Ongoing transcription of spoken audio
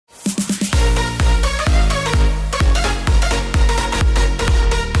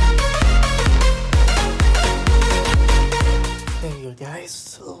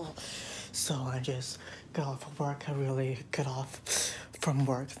So I just got off of work. I really got off from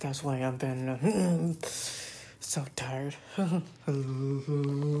work. That's why I've been so tired.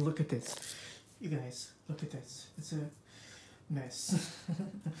 Look at this. You guys, look at this. It's a mess.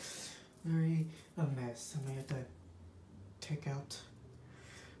 Very a mess. I may have to take out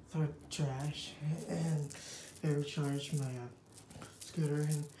the trash and recharge my scooter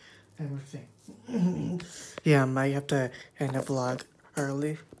and everything. Yeah, I might have to end the vlog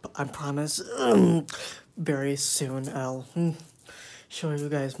early, but I promise very soon I'll show you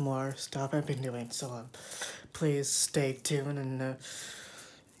guys more stuff I've been doing. So please stay tuned and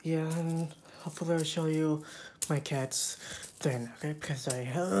yeah, and hopefully I'll show you my cats then, okay? Because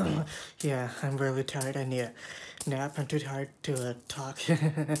yeah, I'm really tired. I need a nap. I'm too tired to talk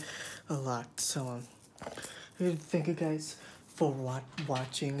a lot. So thank you guys for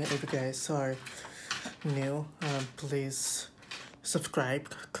watching. If you guys are new, please subscribe,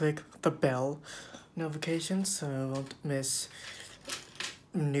 click the bell notification so you won't miss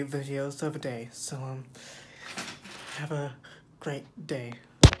new videos every day. So have a great day.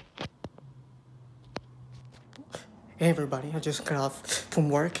 Hey everybody, I just got off from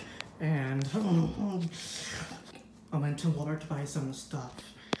work and I went to Walmart to buy some stuff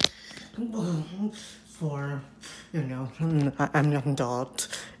for, you know, I'm an adult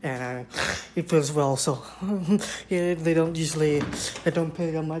and it feels well, so yeah, they don't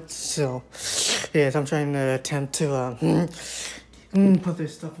pay that much, so yes, I'm trying to attempt to put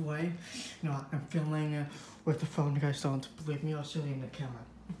this stuff away. You know, I'm filming with the phone. You guys don't believe me, I'll show you in the camera.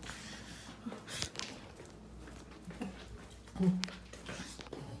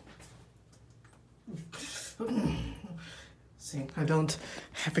 See, I don't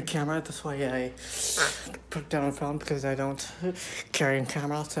have a camera, that's why I put down a phone, because I don't carry a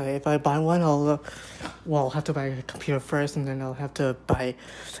camera. So if I buy one, I'll have to buy a computer first, and then I'll have to buy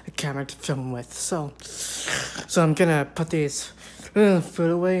a camera to film with. So I'm gonna put these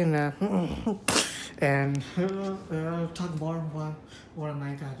food away and talk more about what am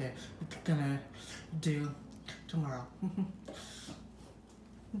I gonna do tomorrow.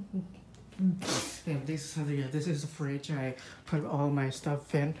 And this is the fridge I put all my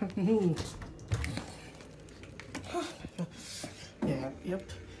stuff in. Yeah,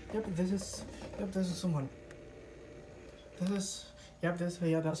 yep, this is someone. That's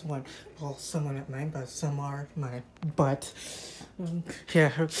one. Well, someone at mine, but some are mine. But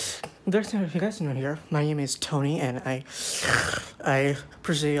yeah, there's you guys know here. My name is Tony, and I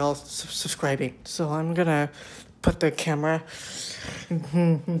appreciate y'all subscribing. So I'm gonna put the camera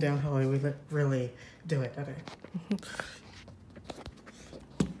down how I would really do it. Okay.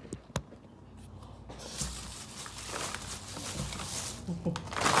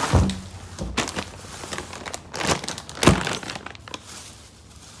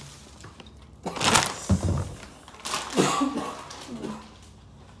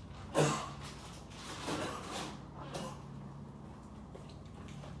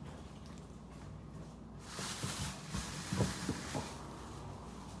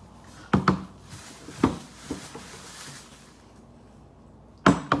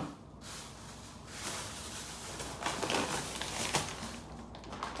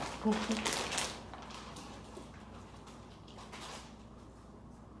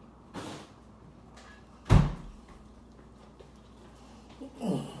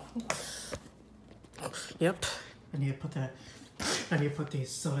 Yep, I need to put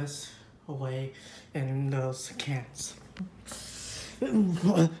these sodas away in those cans.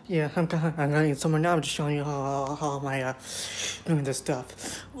 Yeah, I'm gonna eat somewhere now. I'm just showing you how am I doing this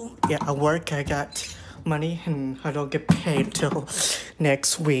stuff. Yeah, at work I got money and I don't get paid till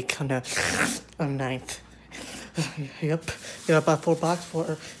next week on the 9th. Yep, I bought $4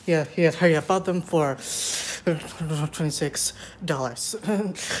 for I bought them for $26.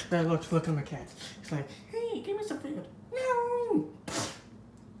 Look at my cat. It's like, hey, give me some food. No.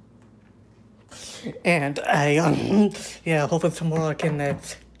 And I yeah, hopefully tomorrow I can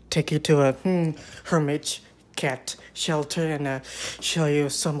take you to a hermit cat shelter and show you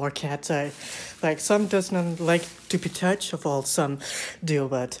some more cats. Like some doesn't like to be touched, while some do,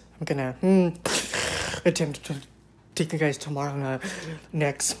 but I'm gonna attempt to take you guys tomorrow on the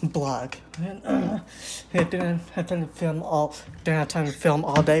next vlog. I didn't have time to film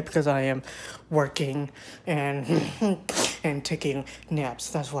all day because I am working and taking naps.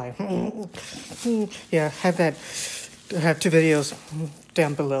 That's why. Yeah, have 2 videos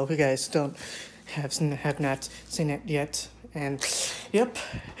down below. You guys have not seen it yet. And yep,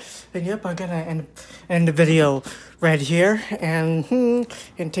 I'm gonna end the video right here and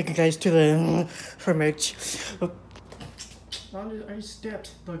take you guys to the hermit I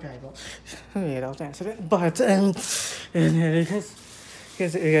stepped. Okay, well, yeah, that was an accident. But because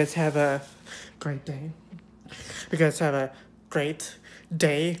you guys have a great day. You guys have a great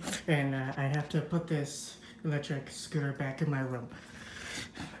day, and I have to put this electric scooter back in my room.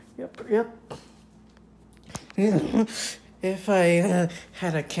 Yep. If I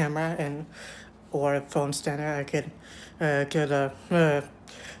had a camera and or a phone stand, I could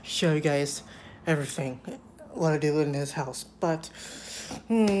show you guys everything what I do in this house. But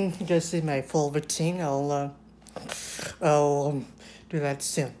you guys see my full routine. I'll do that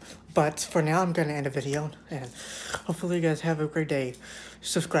soon. But for now, I'm gonna end the video, and hopefully you guys have a great day.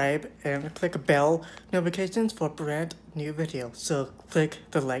 Subscribe and click a bell notifications for brand new videos. So click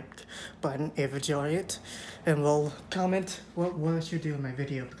the like button if you enjoy it, and we'll comment what I should do in my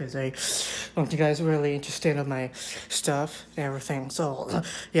video, because I want you guys really interested in my stuff and everything. So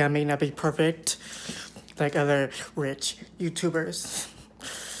yeah, I may not be perfect like other rich YouTubers,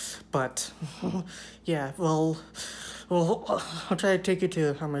 but yeah, well, I'll try to take you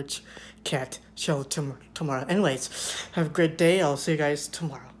to how much cat show tomorrow. Anyways, have a great day. I'll see you guys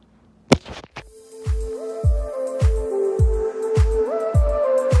tomorrow.